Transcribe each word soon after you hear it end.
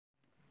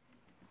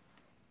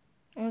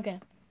Okay.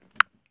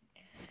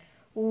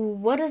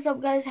 What is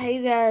up, guys? How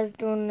you guys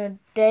doing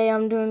today?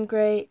 I'm doing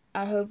great.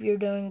 I hope you're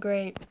doing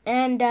great.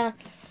 And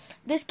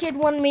this kid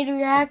wanted me to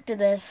react to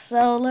this,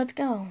 so let's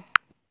go.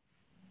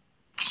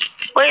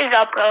 What is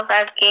up,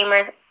 Roadside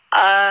Gamers?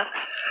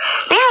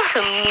 We have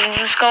some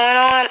news going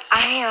on.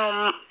 I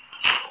am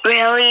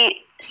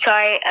really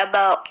sorry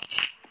about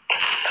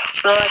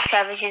Rolex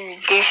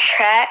Savage's diss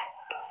track,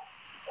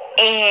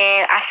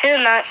 and I feel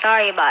not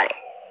sorry about it.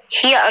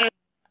 He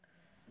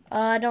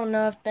I don't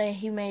know if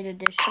he made a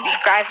dish.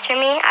 unsubscribed to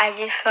me. I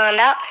just found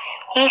out.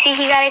 You see,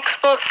 he got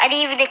exposed. I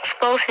didn't even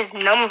expose his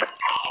number.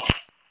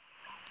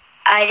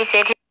 I just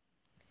said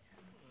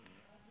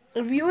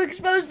If you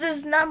expose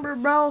this number,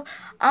 bro,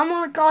 I'm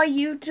gonna call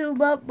YouTube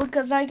up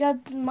because I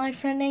got my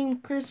friend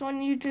named Chris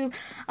on YouTube.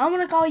 I'm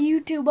gonna call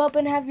YouTube up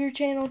and have your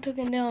channel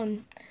taken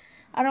down.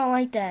 I don't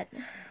like that.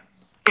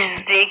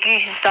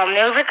 Vicky's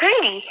thumbnails are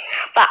crazy,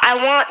 but I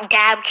want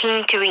Dab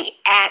King to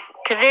react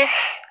to this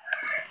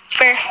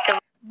first of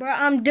Bro,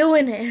 I'm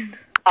doing it.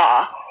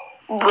 all.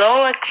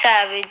 Rolex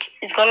Savage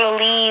is gonna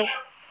leave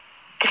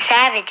the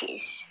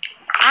Savages.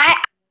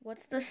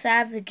 What's the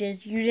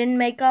Savages? You didn't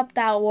make up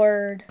that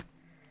word.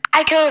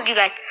 I told you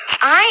guys,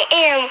 I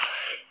am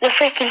the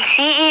freaking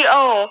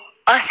CEO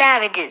of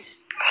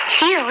Savages.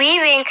 He's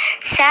leaving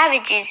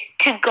Savages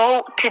to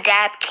go to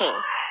Dab King.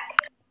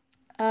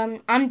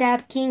 I'm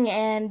Dab King,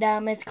 and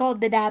it's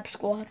called the Dab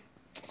Squad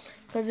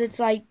because it's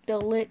like the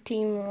lit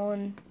team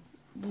on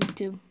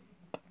YouTube.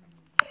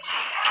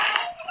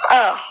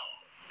 Oh,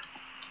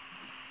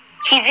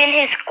 he's in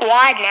his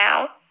squad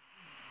now.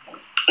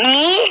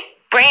 Me,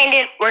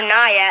 Brandon,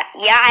 Renaya.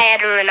 Yeah, I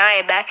had a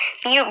Renaya back.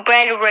 Me,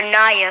 Brandon,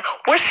 Renaya.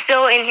 We're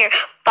still in here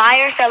by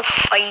ourselves.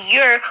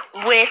 You're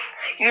with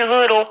your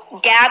little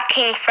Dab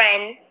King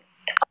friend.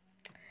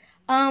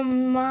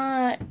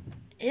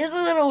 His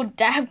little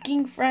Dab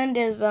King friend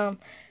is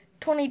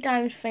 20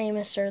 times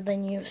famouser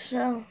than you.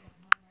 So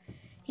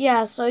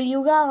yeah, so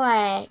you got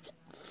like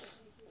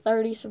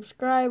 30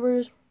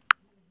 subscribers.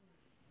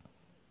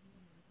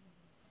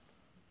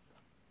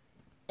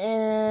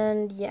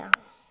 And yeah.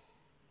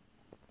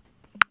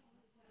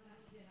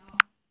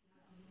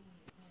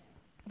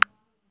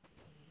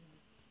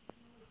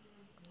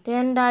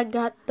 Then I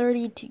got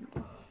 32.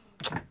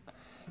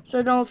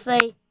 So don't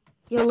say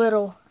you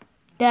little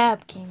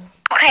Dab King.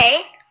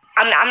 Okay,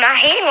 I'm not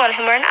hating on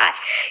him or not.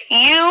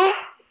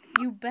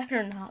 You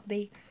better not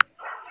be.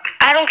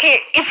 I don't care.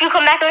 If you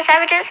come back in the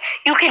Savages,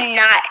 you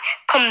cannot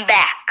come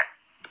back.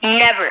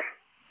 Never.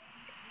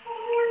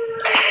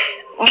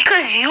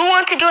 Because you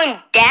want to join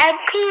Dab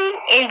King,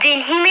 and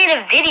then he made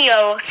a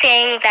video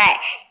saying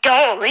that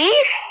don't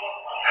leave?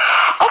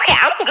 Okay,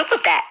 I'm good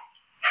with that.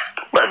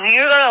 But if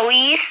you're gonna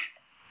leave,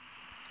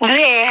 you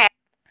can't have.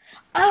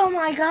 Oh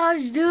my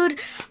gosh, dude.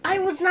 I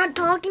was not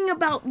talking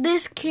about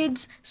this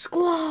kid's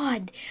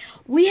squad.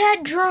 We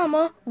had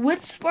drama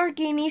with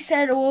Sparky, and he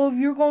said, oh, if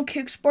you're going to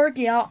kick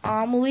Sparky out,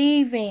 I'm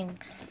leaving.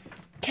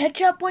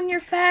 Catch up on your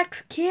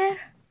facts, kid.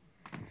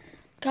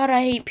 God,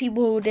 I hate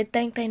people who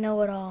think they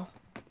know it all.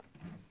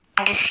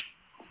 Just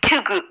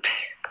two groups.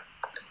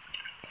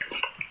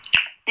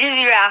 This is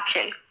your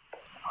option.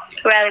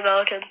 You'd rather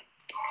go to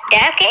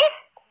Dab King,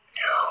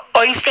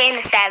 or you stay in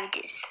the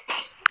Savages.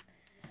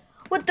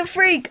 What the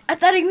freak? I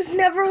thought he was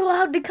never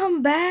allowed to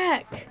come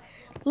back.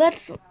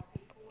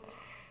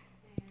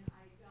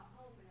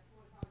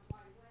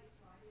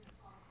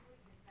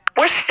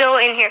 We're still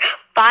in here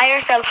by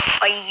ourselves.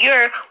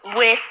 You're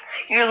with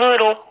your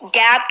little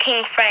Dab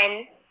King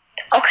friend.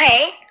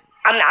 Okay,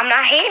 I'm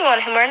not hating on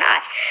him or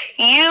not.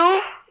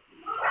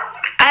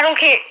 I don't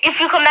care. If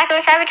you come back in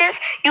the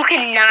Savages, you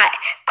cannot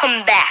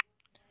come back.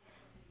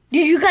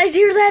 Did you guys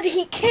hear that?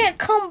 He can't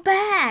come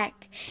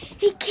back.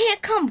 He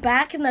can't come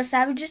back in the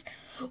Savages.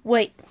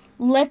 Wait,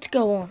 let's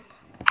go on.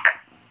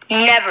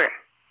 Never.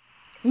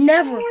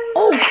 Never.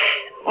 Oh.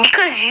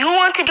 Because you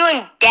want to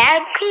join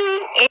Dab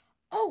King, and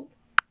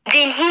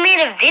then he made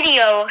a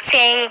video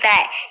saying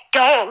that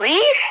don't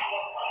leave?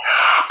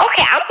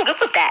 Okay, I'm good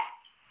with that.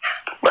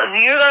 But if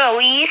you're gonna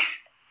leave,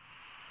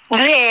 you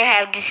can't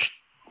have just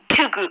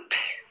two groups.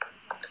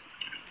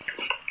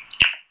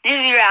 This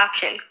is your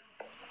option.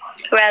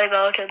 You'd rather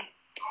go to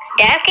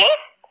Dab King,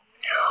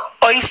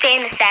 or you stay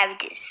in the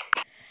Savages.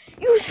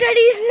 You said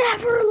he's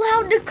never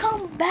allowed to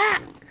come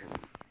back.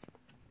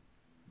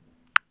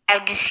 I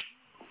have just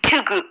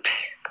two groups.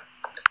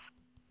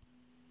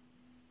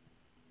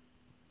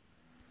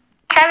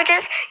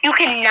 Savages, you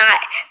cannot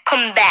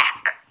come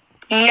back.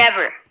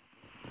 Never.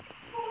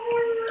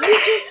 You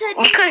just said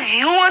because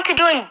you want to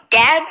join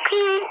Dab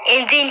King,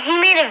 and then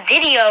he made a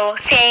video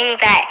saying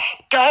that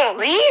don't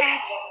leave?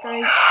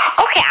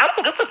 Okay,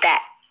 I'm good with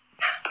that.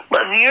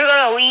 But if you're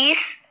gonna leave,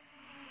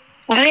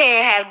 you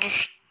can't have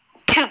just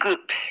two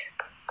groups.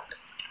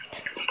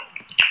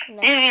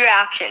 This is your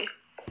option.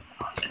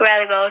 You'd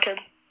rather go to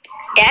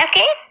Dab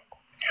King,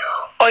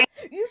 or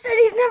you said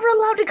he's never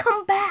allowed to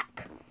come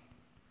back.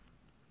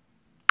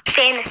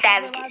 Stay in the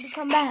Allowed Savages. to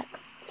come back.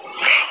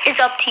 It's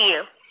up to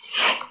you.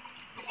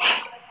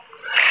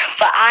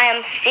 but I am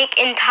sick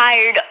and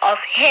tired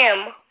of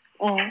him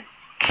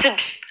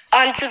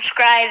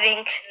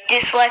unsubscribing,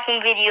 disliking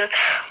videos.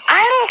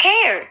 I don't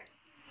care.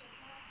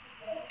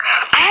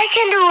 I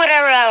can do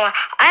whatever I want.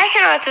 I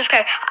can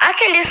unsubscribe. I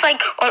can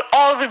dislike on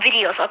all the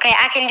videos, okay?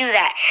 I can do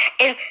that.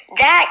 And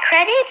that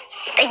credit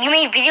that you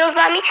made videos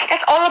about me,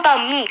 that's all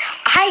about me.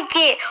 I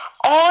get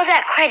all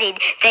that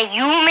credit that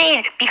you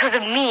made because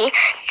of me.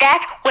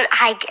 That's what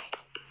I get.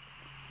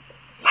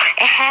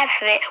 And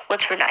half of it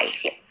was for Naya.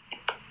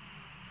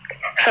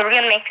 So we're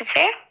going to make this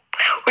fair.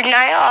 We're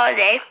Naya all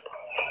day.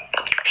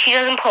 She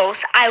doesn't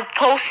post. I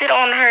posted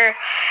on her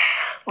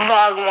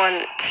vlog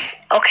once.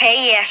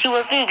 Okay, yeah, she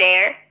wasn't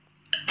there.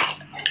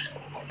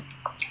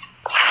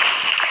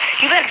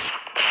 You better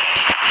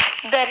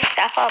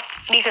step up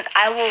because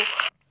I will.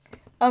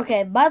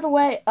 Okay, by the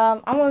way,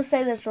 I'm going to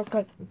say this real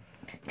quick.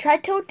 Try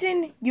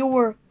tilting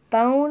your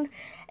phone.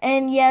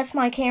 And yes,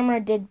 my camera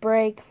did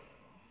break.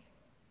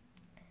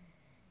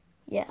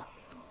 Yeah.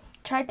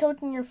 Try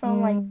tilting your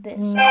phone like this.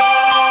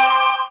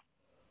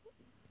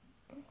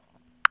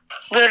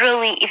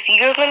 Literally, if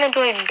you're going to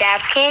join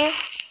Dab King,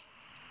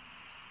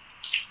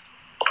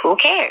 who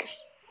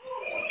cares?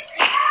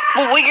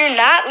 But what you're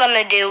not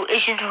going to do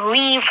is just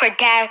leave for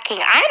Dab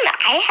King.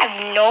 I have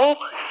no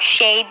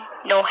shade,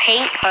 no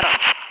hate. Hold on.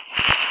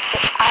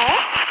 I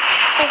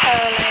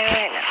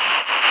right now.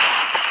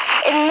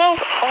 And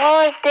most all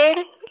I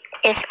did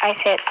is I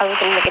said I was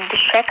going to make a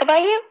diss track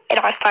about you, and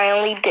I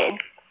finally did.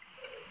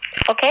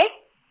 Okay?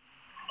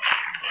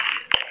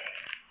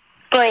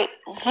 But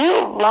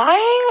you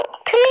lying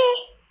to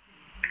me?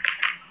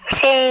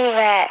 Saying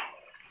that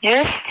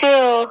you're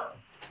still,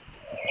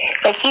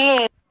 like,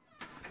 you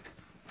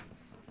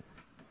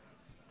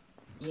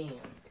didn't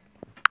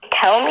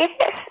tell me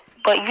this,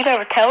 but you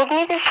never told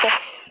me this, but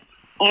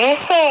you're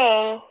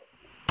saying,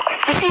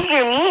 this is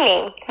your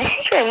meaning. This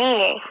is your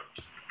meaning.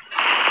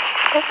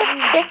 What the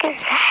frick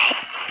is that?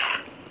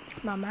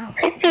 My mouth.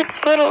 It's like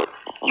this little,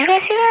 you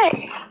guys see that?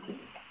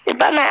 It's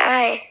by my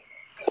eye.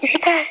 You see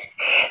that?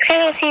 If I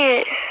don't see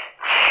it,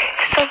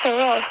 there's something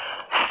wrong.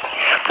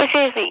 But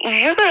seriously, if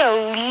you're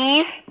gonna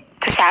leave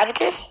the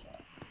Savages,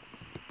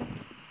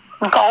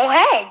 go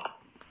ahead.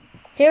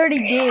 He already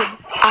did.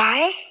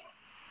 I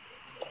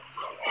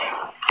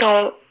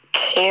don't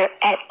care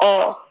at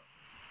all.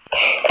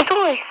 It's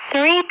only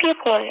 3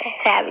 people in the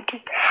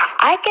Savages.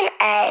 I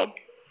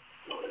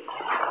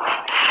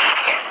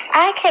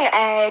can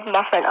add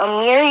my friend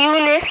Amir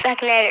Yunus. I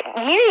can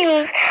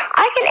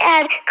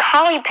add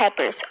Collie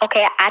Peppers.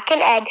 Okay, I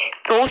can add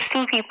those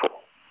 2 people.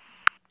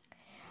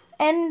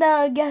 And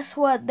guess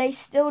what? They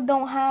still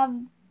don't have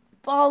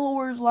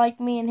followers like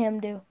me and him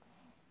do.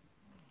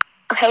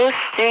 Okay, it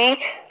was 3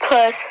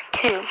 plus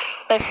 2.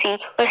 Let's see.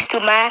 Let's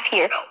do math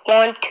here.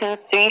 1, 2,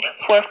 3,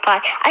 4,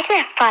 5. I can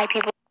have 5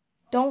 people.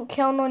 Don't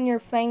count on your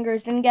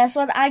fingers. And guess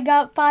what? I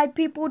got 5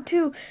 people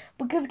too.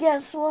 Because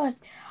guess what?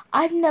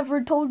 I've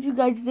never told you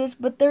guys this,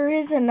 but there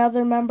is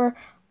another member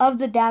of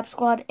the Dab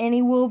Squad, and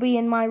he will be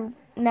in my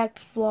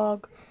next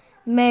vlog.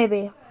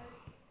 Maybe.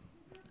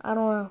 I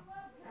don't know.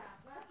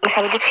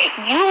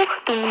 You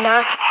do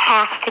not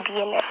have to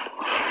be in it.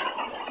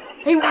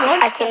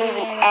 I can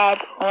even add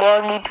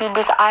more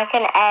YouTubers. I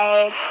can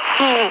add,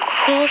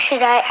 who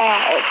should I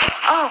add?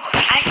 Oh,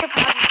 I should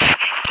probably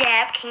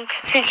Dab King,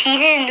 since he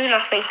didn't do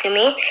nothing to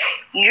me.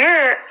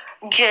 You're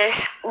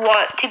just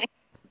want to be.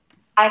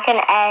 I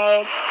can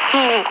add,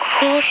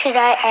 who should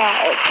I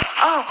add?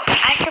 Oh,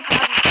 I should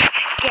probably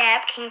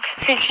Dab King,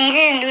 since he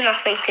didn't do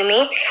nothing to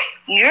me.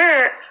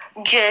 You're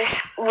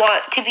just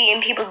want to be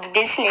in people's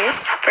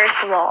business,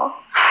 first of all.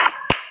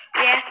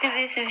 React to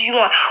this if you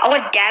want. I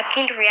want Dab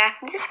King to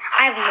react to this.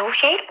 I have no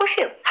shade with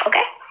you,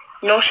 okay?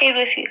 No shade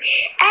with you.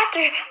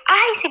 After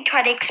Isaac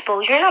tried to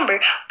expose your number,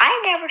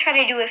 I never tried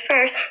to do it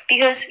first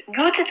because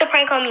you did the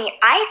prank on me.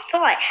 I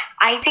thought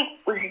Isaac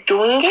was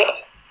doing it.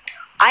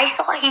 I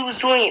thought he was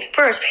doing it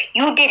first.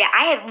 You did it.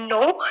 I have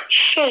no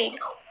shade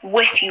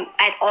with you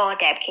at all,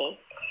 Dab King.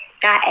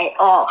 Not at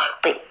all.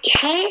 But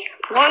he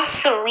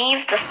wants to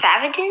leave the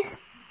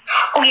Savages.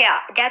 Oh yeah,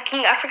 Dab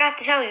King, I forgot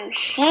to tell you.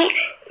 He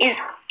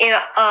is in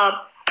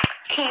a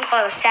team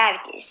called the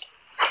Savages.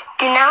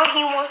 And now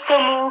he wants to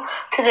move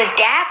to the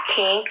Dab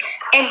King,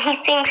 and he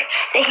thinks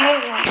that he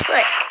wants to be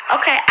slick.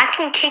 Okay, I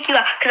can kick you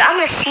out, because I'm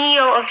the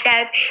CEO of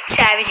Dab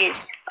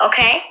Savages,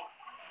 okay?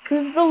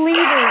 Who's the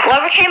leader?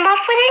 Whoever came up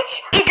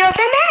with it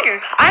doesn't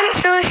matter. I'm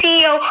still a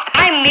CEO.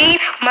 I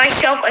made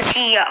myself a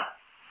CEO.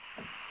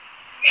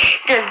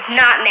 Does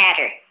not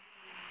matter.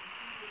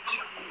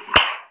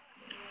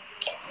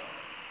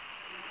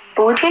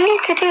 But what you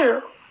need to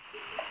do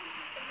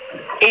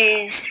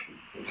is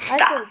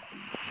stop.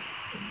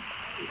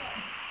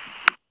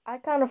 I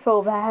kind of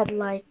feel bad,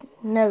 like,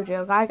 no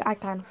joke. I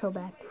kind of feel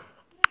bad.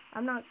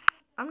 I'm not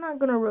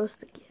gonna roast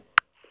the kid.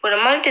 What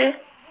I'm gonna do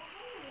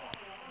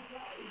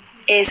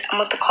is I'm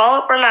gonna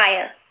call up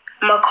Renaya.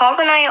 I'm gonna call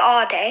Renaya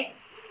all day.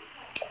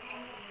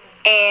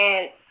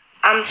 And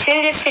I'm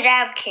sending this to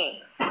Dab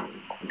King.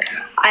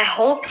 I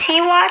hope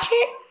he watch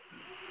it.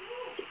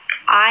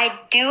 I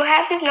do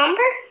have his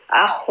number.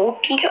 I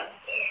hope he go.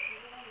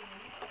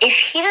 if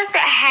he doesn't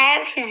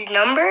have his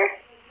number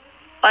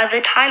by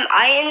the time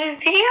I end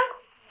this video,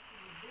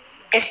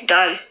 it's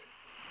done.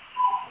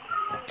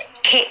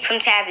 Kate from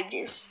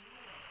Savages.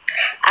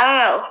 I don't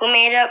know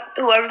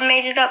whoever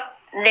made it up,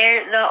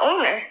 they're the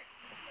owner.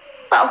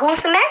 But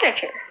who's the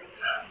manager?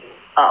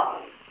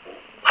 Oh,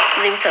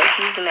 let me tell you,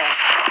 he's the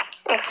manager.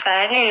 Because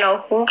I didn't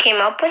know who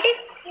came up with it.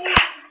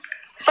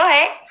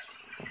 But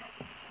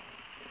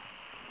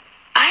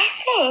I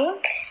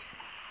think...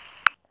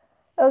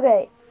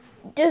 Okay,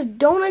 just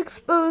don't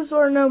expose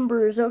our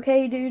numbers,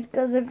 okay, dude?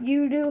 Because if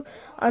you do,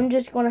 I'm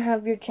just going to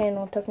have your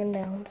channel taken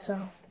down,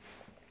 so.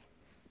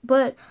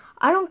 But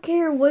I don't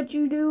care what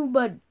you do,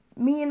 but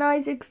me and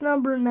Isaac's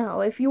number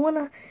now. If you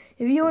wanna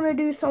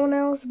do someone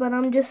else, but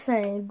I'm just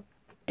saying,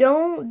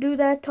 don't do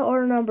that to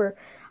our number.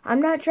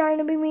 I'm not trying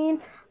to be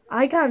mean.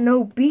 I got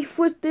no beef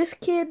with this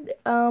kid.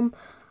 All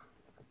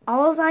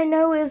I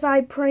know is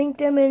I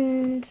pranked him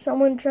and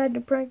someone tried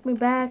to prank me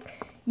back.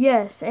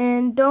 Yes,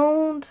 and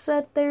don't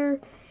sit there.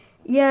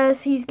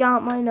 Yes, he's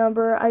got my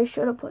number. I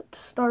should have put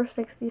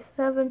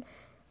 *67.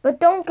 But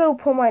don't go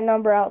put my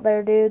number out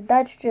there, dude.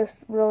 That's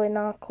just really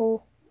not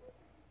cool.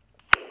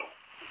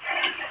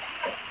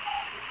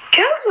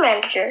 General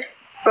manager,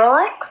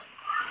 Rolex?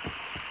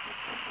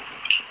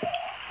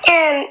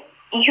 And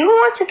you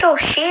want to throw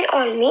shade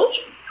on me?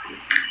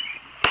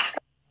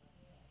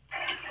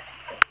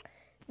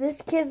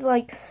 This kid's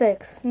like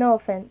 6, no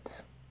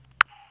offense.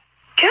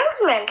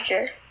 General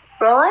manager,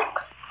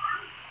 Rolex?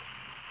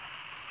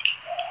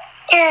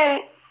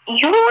 And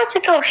you want to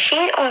throw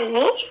shade on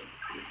me?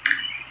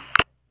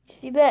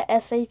 See that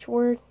SH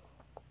word?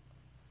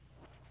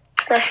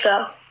 Let's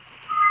go.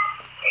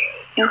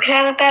 You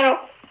can have a battle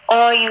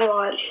all you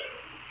want.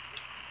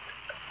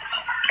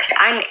 Because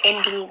I'm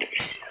ending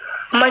this.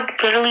 I'm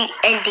like literally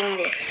ending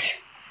this.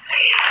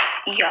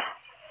 Yeah.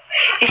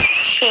 This is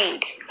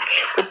shade.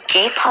 What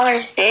Jake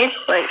Paulers did,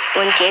 like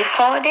when Jake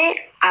Paul did,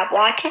 I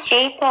watched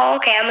Jake Paul.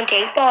 Okay, I'm a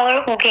Jake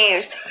Pauler. Who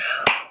cares?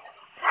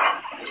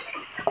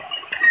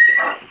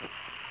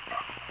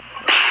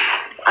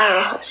 I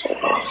don't know how to say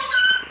this.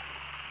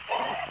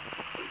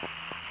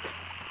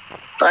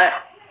 But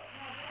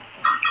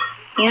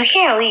you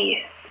can't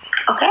leave,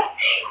 okay?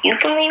 You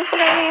can leave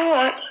whenever you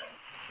want.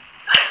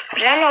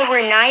 But I know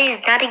Renaya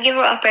is not a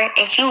giver-upper,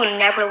 and she will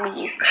never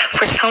leave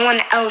for someone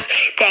else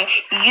that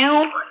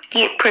you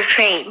get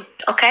portrayed,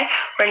 okay?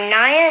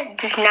 Renaya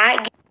does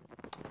not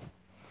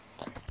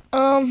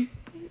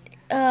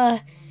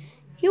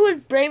he was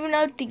brave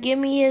enough to give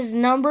me his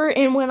number,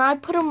 and when I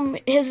put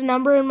his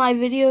number in my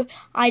video,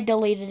 I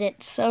deleted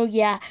it. So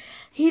yeah,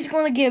 he's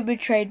gonna get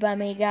betrayed by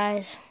me,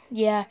 guys.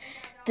 Yeah,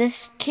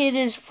 this kid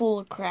is full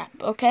of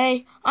crap,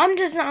 okay? I'm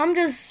just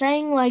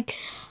saying, like,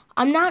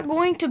 I'm not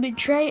going to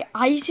betray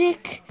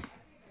Isaac,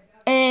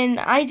 and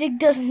Isaac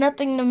does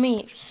nothing to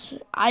me.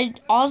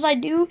 All I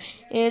do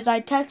is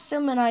I text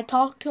him and I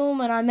talk to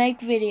him and I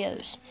make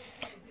videos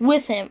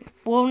with him.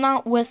 Well,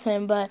 not with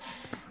him, but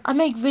I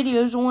make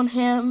videos on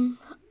him,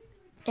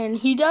 and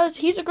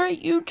he's a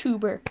great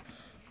YouTuber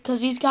because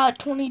he's got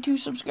 22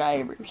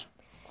 subscribers.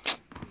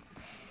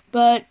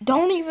 But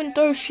don't even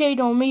throw shade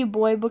on me,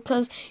 boy,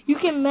 because you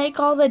can make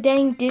all the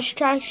dang diss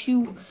tracks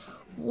you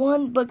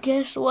want, but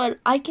guess what?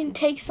 I can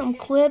take some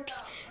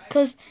clips,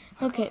 because,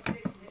 okay,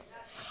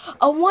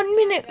 a one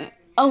minute,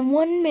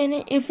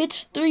 if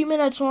it's 3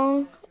 minutes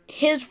long,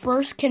 his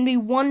verse can be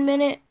 1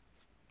 minute,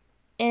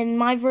 and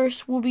my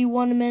verse will be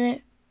 1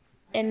 minute,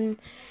 and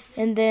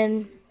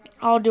then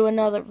I'll do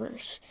another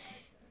verse.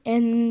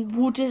 And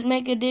we'll just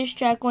make a diss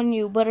track on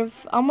you. But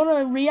if I'm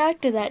going to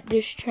react to that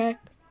diss track.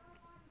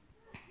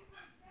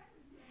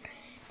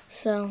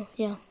 So,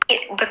 yeah.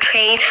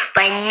 Betrayed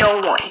by no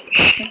one.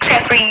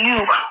 Except for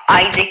you,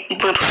 Isaac, you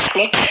little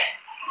snitch.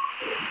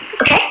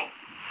 Okay?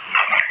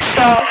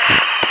 So,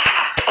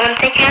 I want to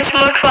thank you guys so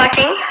much for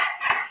watching.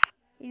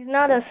 He's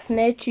not a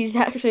snitch. He's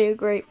actually a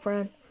great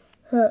friend.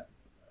 Huh.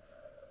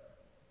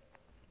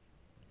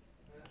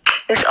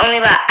 It's only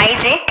about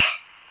Isaac.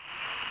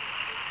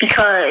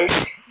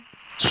 Because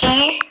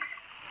he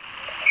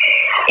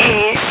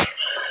is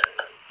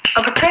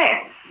a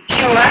betrayer.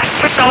 He left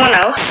for someone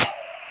else.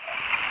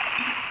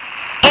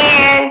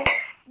 And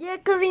yeah,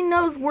 because he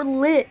knows we're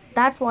lit.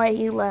 That's why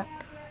he left.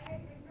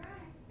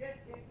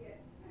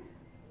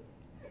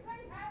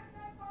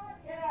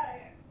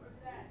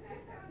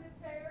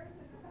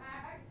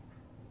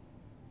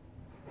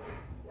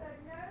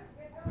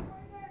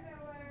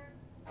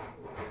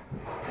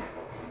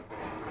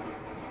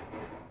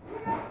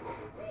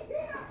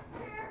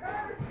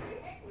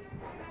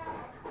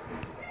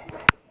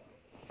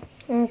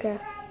 Okay.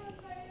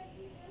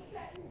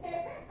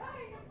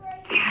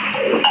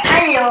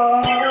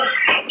 hello,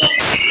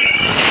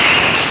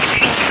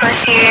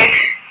 it's here,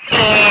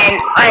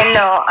 and I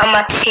know I'm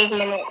about to change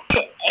my name to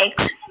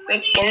X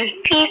freaking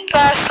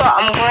FIFA, so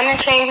I'm gonna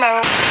change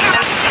my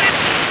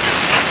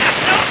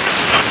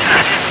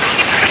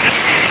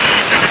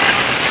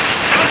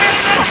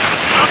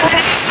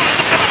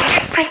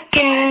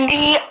freaking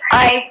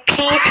VIP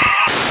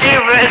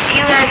server if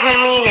you guys want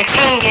me to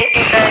change it,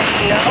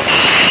 because you know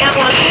that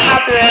was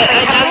popular I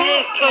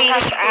downloaded it from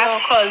this app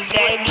called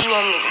Zedge.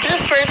 The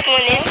first one,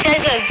 it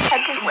says a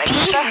D, but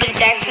it's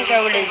actually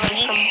started with a Z.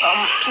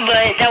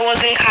 But that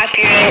wasn't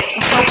copyright,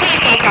 so please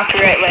don't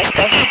copyright my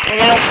stuff.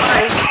 And that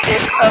was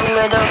just a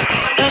little,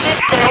 it was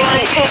just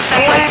 36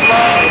 seconds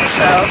long,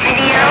 so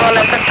I want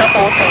to put the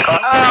whole thing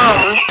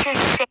on. To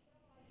say.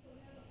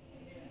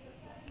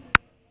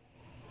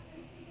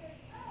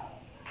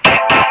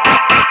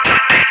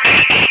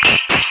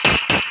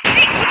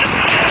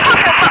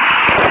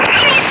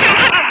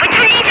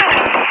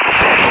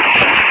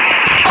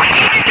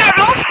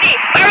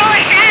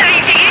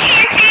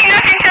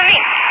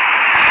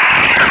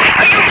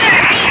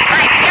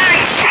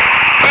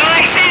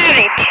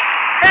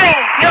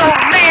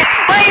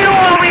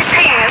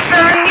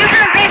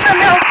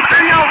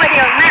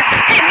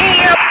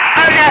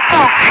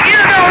 You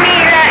don't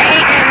need that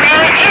hating,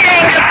 man. It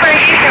ain't good for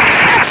you.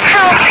 That's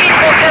how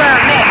people do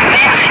it, man.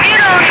 You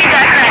don't need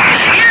that crap.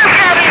 You're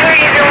probably the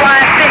reason why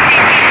 50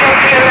 people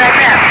feel like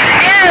that.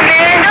 Yeah,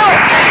 man,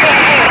 don't fucking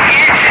hate,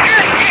 man.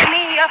 Just hit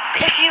me up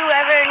if you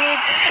ever need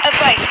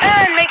advice.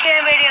 And making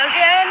videos,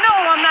 yeah, no,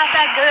 I'm not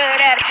that good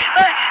at it.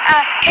 But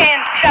I can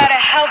try to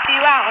help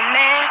you out,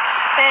 man.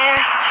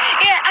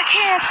 Yeah, I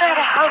can try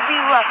to help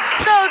you out.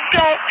 So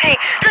don't hate.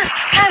 Just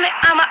comment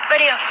on my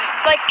video,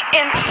 like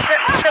and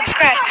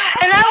subscribe,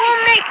 and I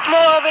will make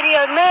more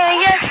videos, man.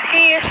 Yes,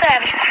 he is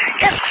savage.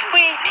 Yes,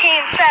 we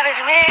team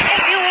savage, man.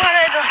 If you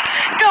wanted to,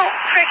 don't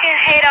freaking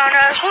hate on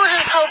us. We'll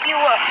just help you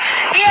up.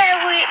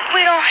 Yeah,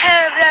 we don't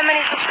have that many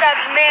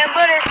subscribers, man,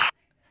 but it's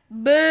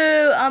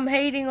boo. I'm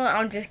hating on.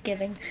 I'm just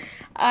kidding.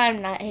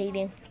 I'm not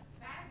hating.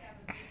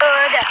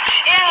 Good.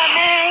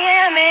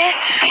 Yeah, man.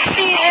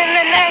 See you in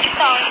the next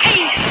song.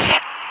 Peace.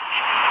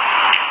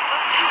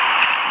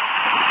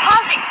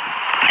 Pause it.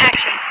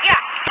 Action. Yeah,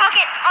 talk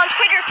it on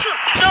Twitter too.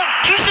 So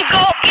you should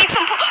go eat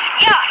some.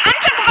 Yeah, I'm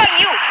talking about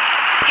you.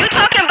 You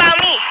talking about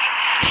me.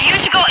 So you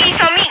should go eat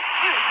some meat.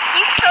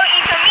 You should go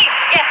eat some meat.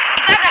 Yeah,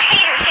 it's about the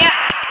haters. Yeah,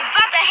 it's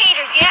about the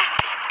haters. Yeah,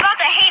 it's about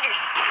the haters.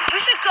 You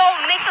should go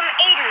make some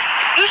haters.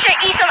 You should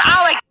eat some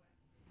alligators.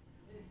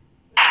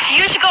 So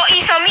you should go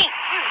eat some meat.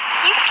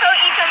 You should go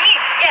eat some meat.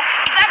 Yeah,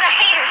 it's about the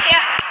haters.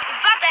 Yeah, it's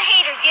about the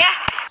haters. Yeah.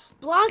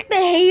 Block the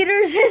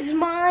haters is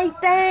my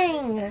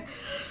thing.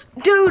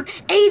 Dude,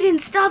 Aiden,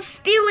 stop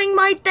stealing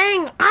my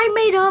thing. I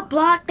made up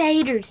Block the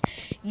Haters.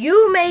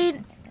 You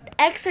made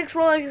XX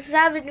Rolex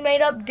Savage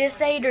made up Diss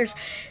Haters.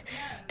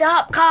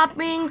 Stop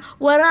copying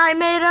what I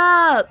made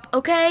up.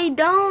 Okay?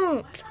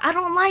 Don't. I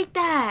don't like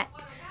that.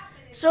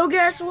 So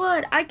guess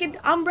what?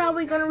 I'm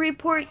probably gonna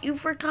report you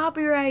for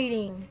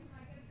copywriting.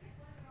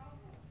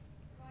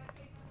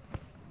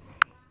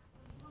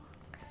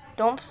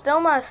 Don't steal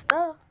my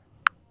stuff.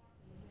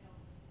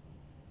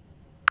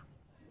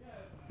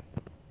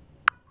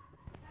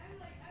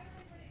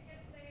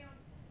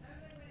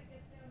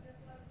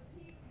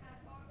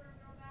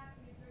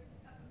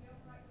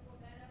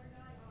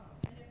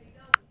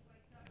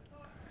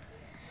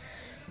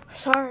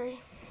 Sorry.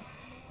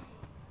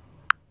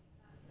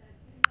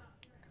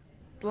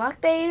 Block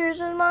the haters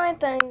is my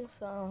thing,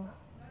 so.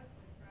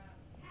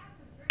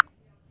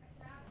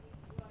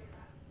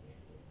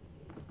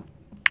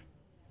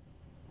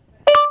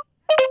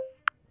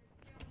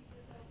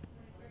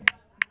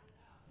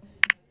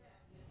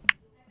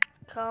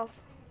 Cough.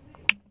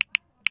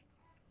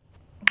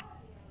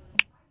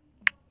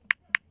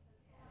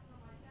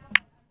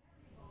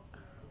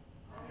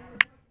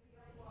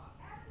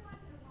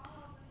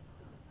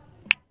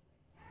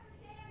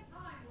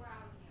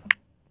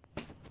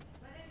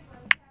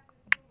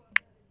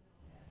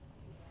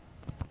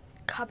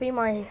 Copy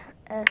my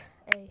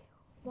SA1.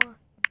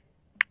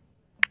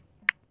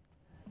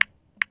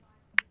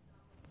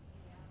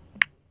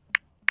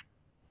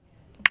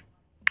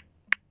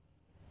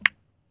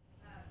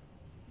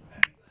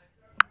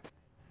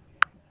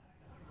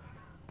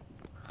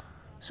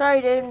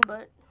 Sorry, dude,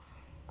 but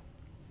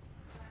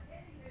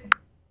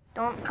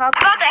don't copy.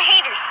 About the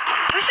haters.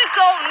 You should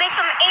go make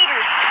some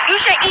haters. You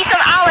should eat some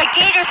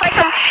alligators like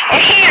some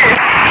haters.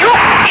 You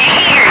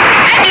hater.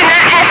 I do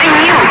not have in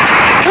you.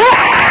 You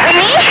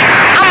me?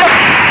 I'm a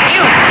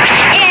you.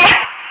 Yeah.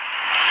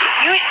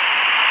 You.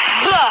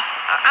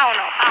 I don't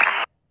know.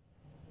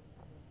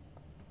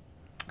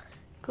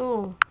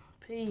 Cool.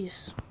 Peace.